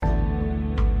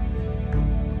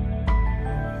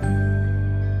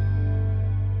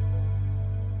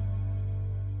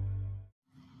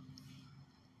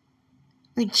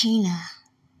Regina,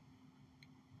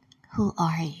 who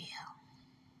are you?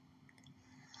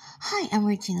 Hi, I'm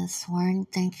Regina Swarn.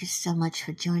 Thank you so much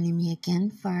for joining me again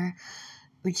for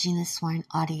Regina Swarn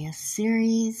audio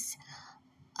series.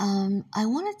 I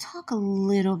want to talk a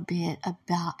little bit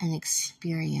about an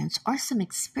experience or some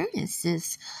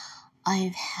experiences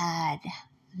I've had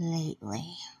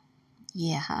lately.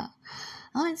 Yeah, I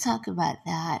want to talk about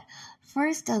that.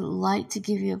 First, I'd like to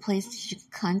give you a place that you can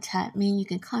contact me. You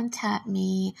can contact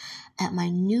me at my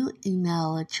new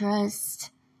email address.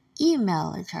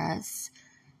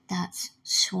 That's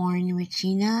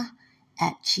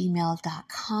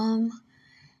swarnregina@gmail.com.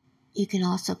 You can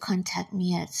also contact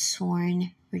me at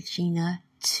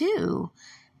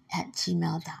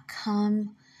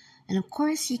swarnregina2@gmail.com. And of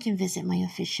course, you can visit my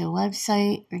official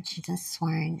website,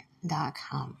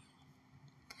 reginaswarn.com.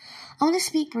 I want to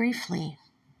speak briefly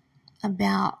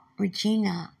about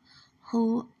Regina.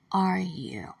 Who are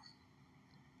you?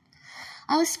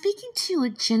 I was speaking to a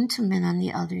gentleman on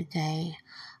the other day.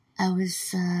 I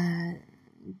was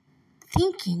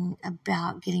thinking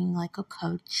about getting like a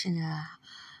coach and a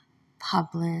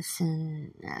publicist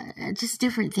and just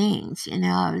different things.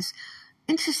 I was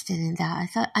interested in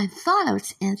that. I thought I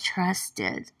was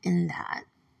interested in that.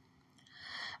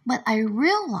 But I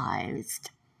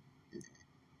realized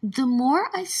the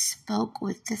more I spoke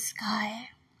with this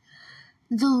guy,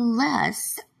 the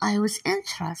less I was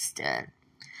interested.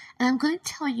 And I'm going to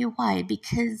tell you why,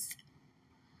 because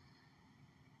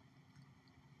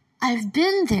I've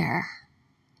been there,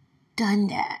 done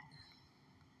that.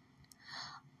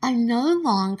 I'm no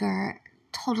longer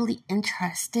totally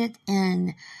interested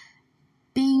in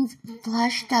being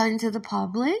flushed out into the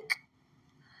public.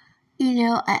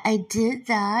 I did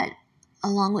that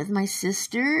along with my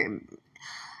sister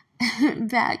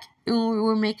back when we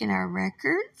were making our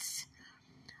records.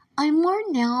 I'm more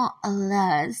now or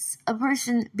less a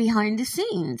person behind the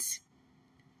scenes.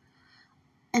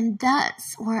 And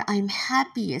that's where I'm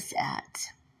happiest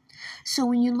at. So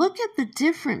when you look at the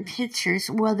different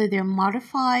pictures, whether they're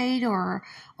modified or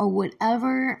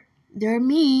whatever, they're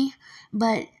me.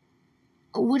 But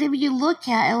whatever you look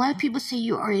at, a lot of people say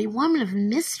you are a woman of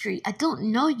mystery. I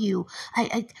don't know you.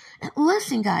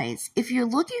 Listen, guys, if you're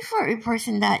looking for a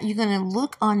person that you're going to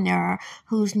look on there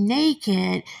who's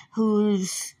naked, I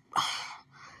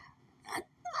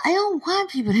don't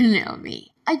want people to know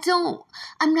me. I'm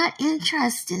not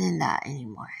interested in that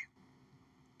anymore.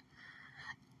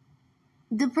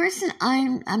 The person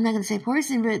I'm not going to say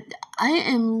person, but I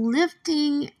am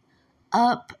lifting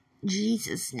up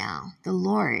Jesus now, the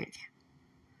Lord.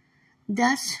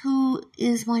 That's who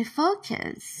is my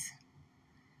focus.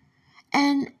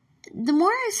 And the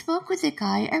more I spoke with the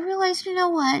guy, I realized, you know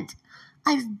what?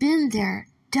 I've been there,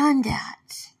 done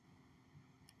that.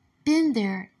 Been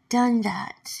there, done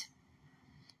that.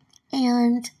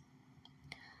 And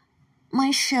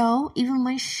my show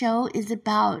is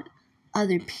about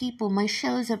other people. My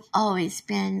shows have always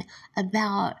been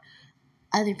about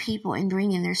other people and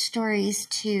bringing their stories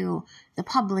to the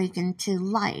public and to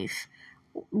life,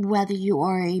 whether you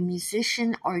are a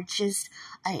musician or just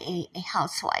a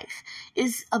housewife.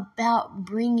 It's about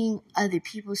bringing other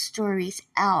people's stories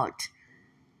out.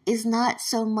 It's not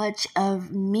so much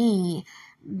of me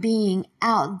being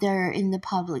out there in the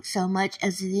public so much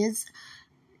as it is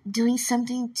doing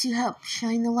something to help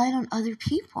shine the light on other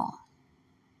people.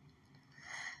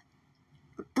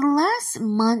 The last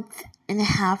month and a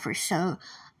half or so,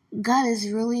 God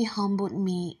has really humbled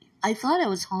me. I thought I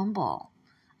was humble.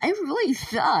 I really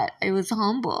thought I was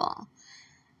humble.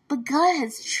 But God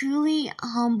has truly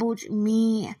humbled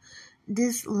me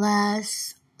this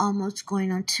last almost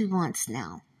going on 2 months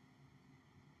now.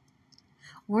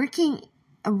 Working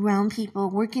around people,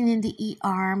 working in the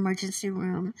ER emergency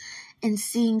room, and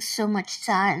seeing so much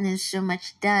sadness, so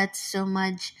much death, so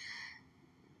much.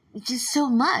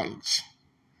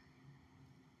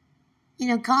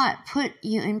 God put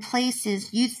you in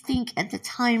places you think at the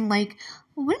time like,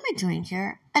 well, what am I doing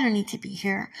here? I don't need to be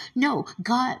here. No,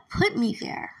 God put me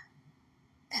there.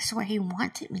 That's where He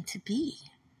wanted me to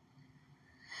be.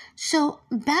 So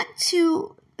back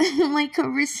to my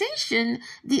conversation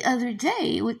the other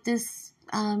day with this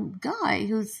guy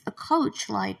who's a coach,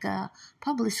 like a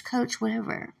published coach,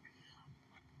 whatever.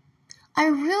 I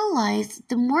realized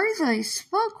the more that I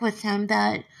spoke with him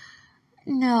that,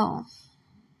 no,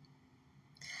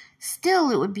 still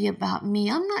it would be about me.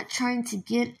 I'm not trying to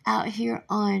get out here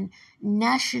on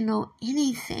national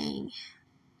anything.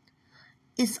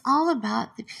 It's all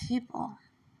about the people.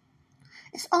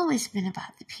 It's always been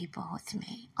about the people with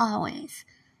me, always.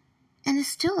 And it's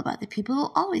still about the people.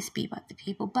 It'll always be about the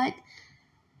people. But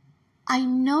I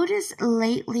noticed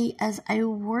lately as I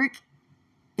work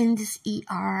in this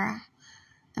ER,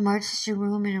 emergency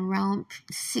room, and around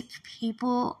sick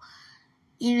people,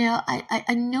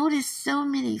 I noticed so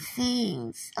many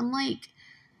things. I'm like,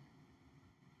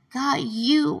 God,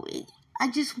 I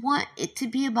just want it to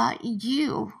be about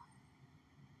you.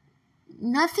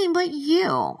 Nothing but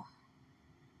you.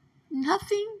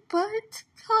 Nothing but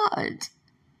God.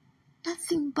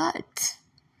 Nothing but.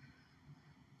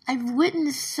 I've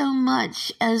witnessed so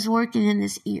much as working in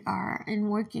this ER and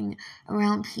working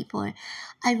around people.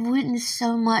 I've witnessed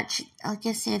so much, like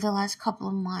I said, the last couple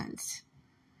of months.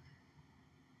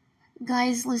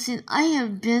 Guys, listen, I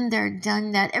have been there,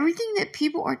 done that. Everything that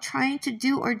people are trying to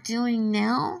do or doing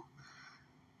now,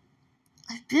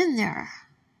 I've been there.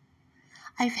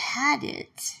 I've had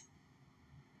it.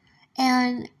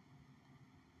 And,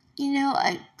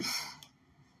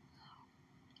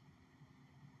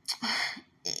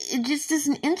 it just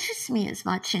doesn't interest me as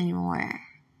much anymore.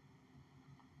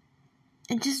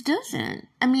 It just doesn't.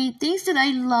 I mean, things that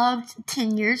I loved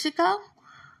 10 years ago,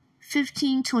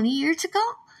 15, 20 years ago,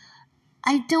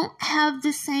 I don't have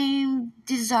the same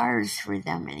desires for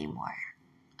them anymore.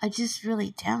 I just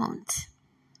really don't.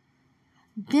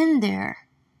 Been there,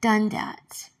 done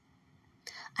that.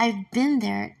 I've been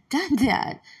there, done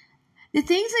that. The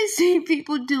things I see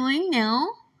people doing now,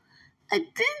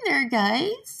 I've been there,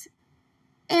 guys.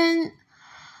 And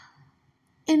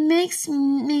it makes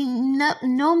me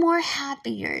no more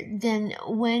happier than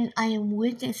when I am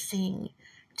witnessing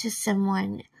to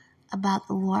someone about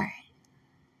the Lord.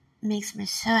 It makes me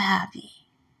so happy,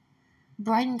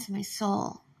 brightens my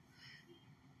soul,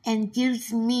 and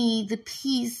gives me the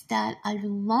peace that I've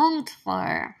longed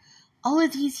for all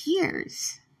of these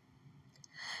years.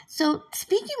 So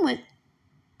speaking with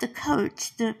the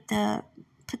coach, the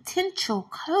potential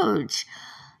coach,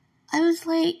 I was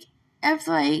like,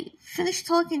 after I finished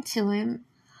talking to him,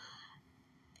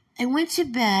 I went to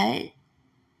bed.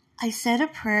 I said a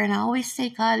prayer, and I always say,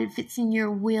 God, if it's in your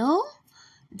will,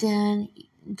 then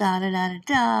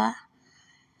da-da-da-da-da.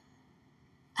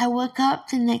 I woke up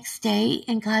the next day,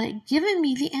 and God had given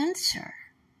me the answer.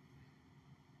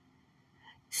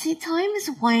 See, time is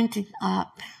winding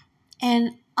up,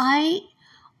 and I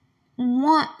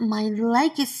want my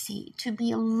legacy to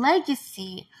be a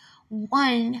legacy,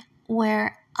 one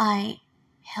where I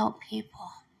help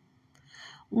people.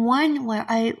 One where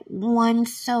I win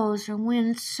souls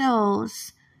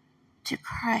to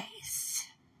Christ.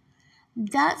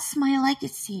 That's my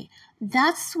legacy.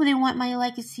 That's what I want my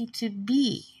legacy to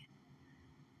be.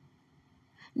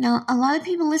 Now, a lot of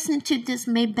people listening to this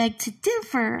may beg to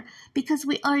differ because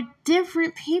we are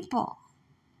different people.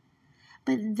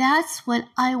 But that's what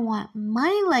I want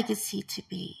my legacy to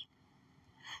be.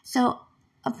 So,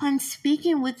 upon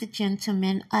speaking with the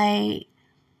gentleman, the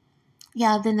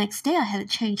next day I had a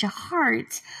change of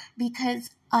heart because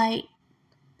I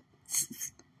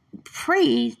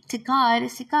prayed to God. I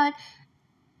said, God,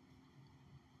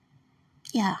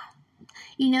 I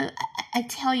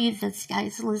tell you this,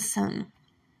 guys, listen.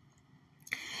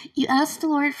 You ask the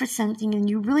Lord for something and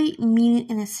you really mean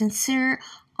it in a sincere,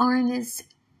 honest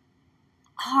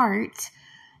heart,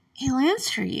 He'll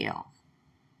answer you.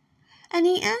 And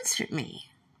He answered me.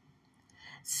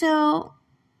 So,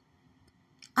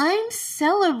 I'm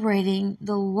celebrating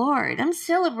the Lord. I'm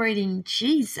celebrating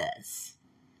Jesus.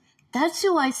 That's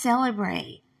who I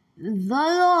celebrate. The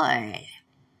Lord.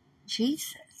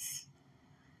 Jesus.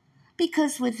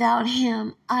 Because without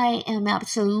Him, I am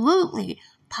absolutely,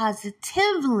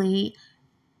 positively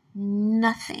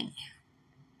nothing.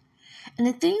 And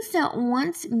the things that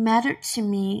once mattered to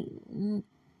me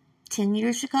 10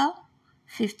 years ago,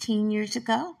 15 years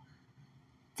ago,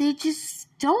 they just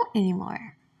don't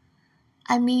anymore.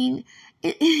 I mean,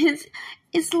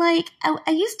 it's like,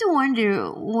 I used to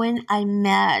wonder when I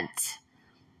met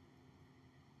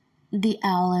the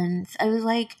Allens, I was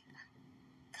like,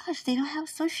 gosh, they don't have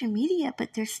social media,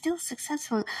 but they're still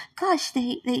successful. Gosh,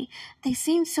 they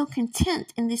seem so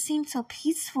content and they seem so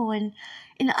peaceful. And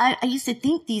I used to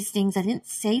think these things. I didn't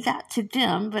say that to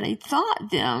them, but I thought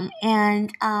them.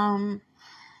 And,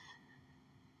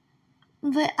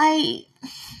 but I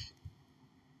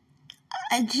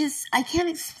can't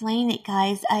explain it,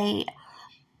 guys. The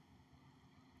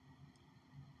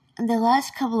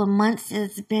last couple of months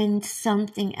has been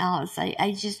something else.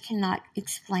 I just cannot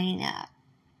explain it.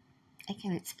 I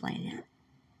can't explain it.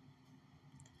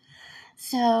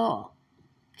 So,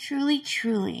 truly,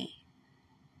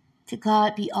 to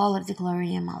God be all of the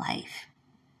glory in my life.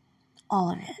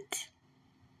 All of it.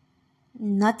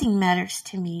 Nothing matters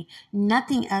to me.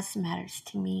 Nothing else matters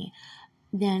to me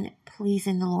than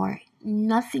pleasing the Lord.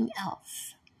 Nothing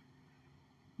else.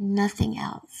 Nothing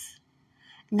else.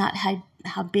 Not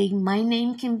how big my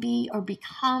name can be or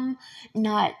become,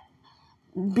 not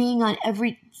being on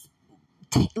every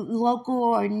local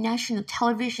or national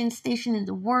television station in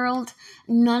the world.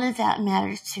 None of that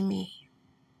matters to me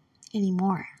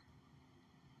anymore.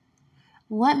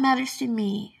 What matters to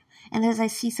me, and as I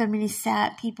see so many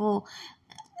sad people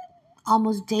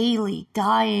almost daily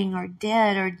dying or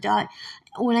dead or die,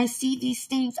 when I see these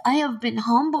things, I have been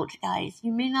humbled, guys.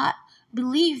 You may not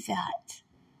believe that,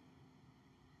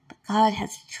 but God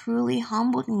has truly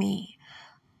humbled me.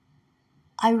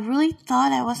 I really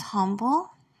thought I was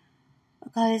humble,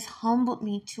 but God has humbled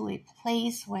me to a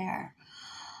place where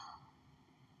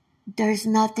there's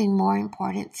nothing more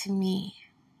important to me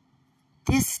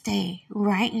this day,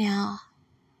 right now,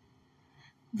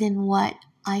 than what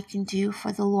I can do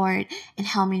for the Lord and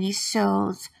how many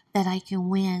souls that I can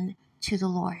win to the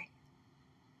Lord.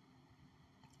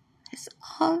 That's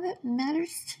all that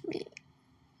matters to me.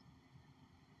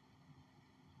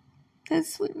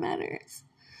 That's what matters.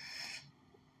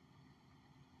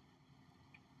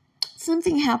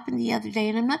 Something happened the other day,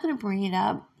 and I'm not going to bring it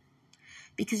up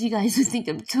because you guys would think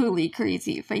I'm totally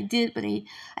crazy if I did, but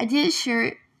I did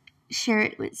share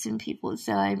it with some people,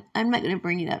 so I'm not going to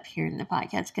bring it up here in the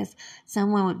podcast because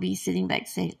someone would be sitting back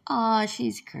saying, "Oh,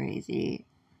 she's crazy."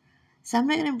 So I'm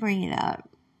not going to bring it up.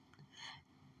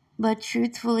 But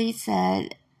truthfully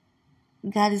said,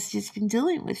 God has just been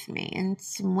dealing with me in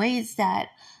some ways that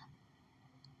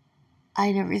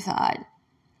I never thought.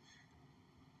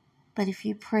 But if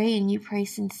you pray and you pray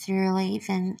sincerely,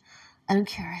 then I don't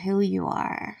care who you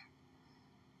are,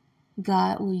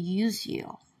 God will use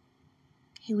you.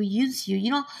 He will use you.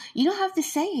 You don't have to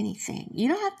say anything. You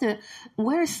don't have to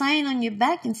wear a sign on your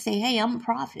back and say, "Hey, I'm a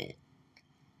prophet.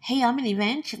 Hey, I'm an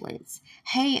evangelist.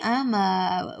 Hey, I'm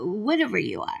a whatever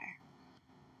you are."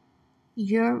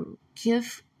 Your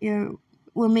gift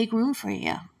will make room for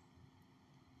you.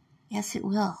 Yes, it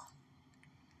will.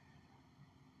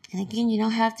 And again, you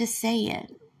don't have to say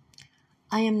it.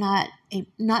 I am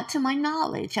not to my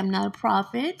knowledge, I'm not a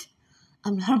prophet.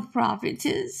 I'm not a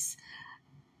prophetess.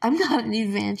 I'm not an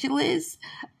evangelist.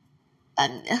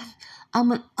 I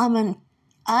am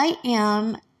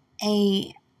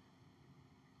a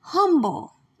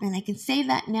humble, and I can say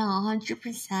that now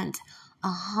 100%, a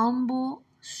humble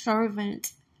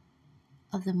servant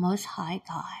of the Most High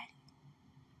God.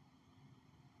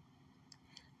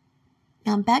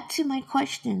 Now back to my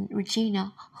question,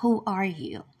 Regina, who are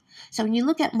you? So when you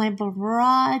look at my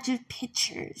barrage of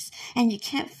pictures and you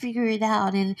can't figure it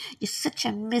out and you're such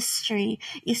a mystery,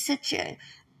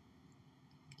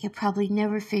 you'll probably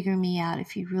never figure me out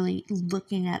if you're really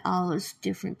looking at all those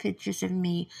different pictures of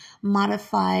me,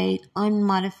 modified,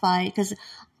 unmodified, because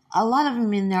a lot of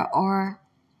them in there are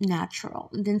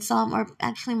natural. And then some are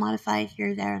actually modified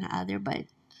here, there, and other, but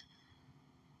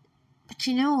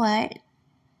you know what?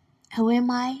 Who am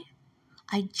I?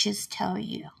 I just tell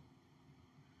you.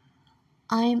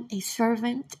 I'm a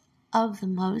servant of the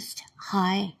Most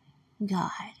High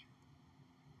God.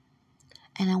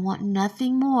 And I want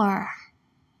nothing more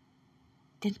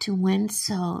than to win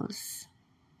souls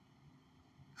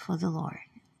for the Lord.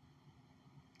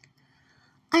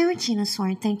 I'm Regina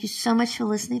Swarn. Thank you so much for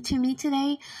listening to me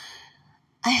today.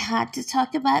 I had to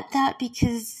talk about that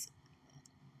because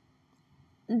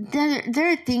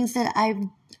there are things that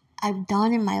I've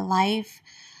done in my life.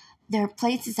 There are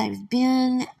places I've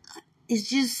been. It's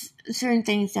just certain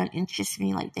things don't interest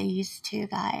me like they used to,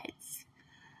 guys.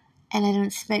 And I don't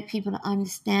expect people to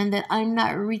understand that I'm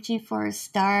not reaching for a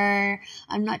star.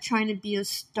 I'm not trying to be a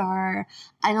star.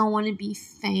 I don't want to be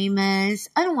famous.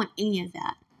 I don't want any of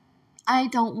that. I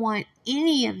don't want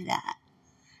any of that.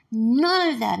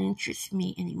 None of that interests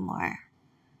me anymore.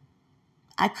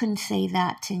 I couldn't say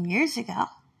that 10 years ago,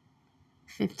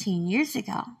 15 years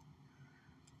ago.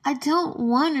 I don't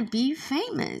want to be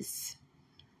famous.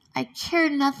 I care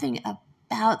nothing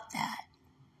about that.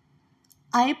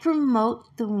 I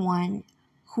promote the one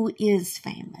who is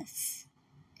famous,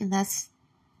 and that's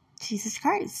Jesus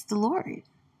Christ, the Lord.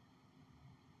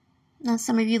 Now,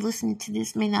 some of you listening to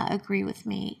this may not agree with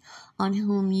me on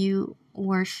whom you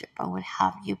worship or what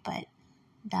have you, but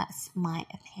that's my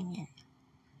opinion.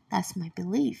 That's my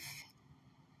belief.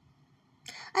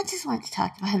 I just want to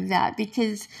talk about that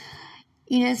because,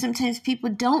 sometimes people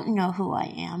don't know who I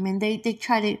am, and they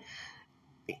try to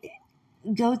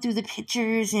go through the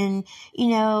pictures and,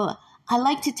 I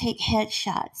like to take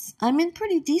headshots. I'm in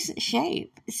pretty decent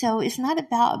shape, so it's not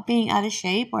about being out of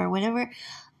shape or whatever.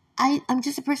 I'm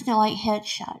just a person that like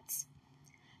headshots.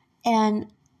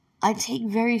 And I take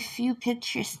very few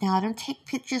pictures now. I don't take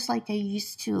pictures like I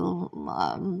used to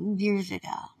years ago.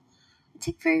 I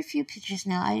take very few pictures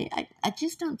now. I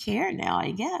just don't care now,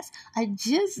 I guess. I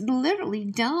just literally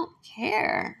don't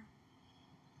care.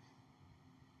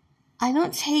 I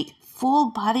don't take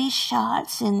full body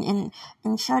shots and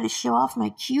try to show off my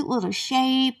cute little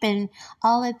shape and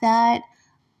all of that.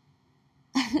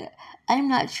 I'm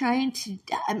not trying to,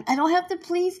 I don't have to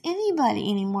please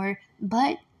anybody anymore,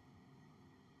 but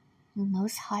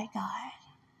Most High God.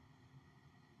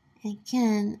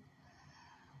 Again,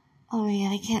 oh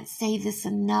man, I can't say this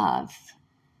enough.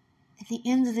 At the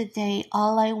end of the day,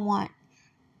 only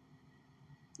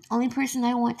person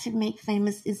I want to make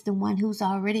famous is the one who's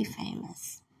already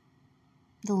famous,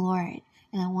 the Lord.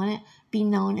 And I want to be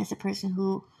known as a person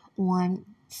who won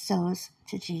souls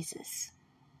to Jesus.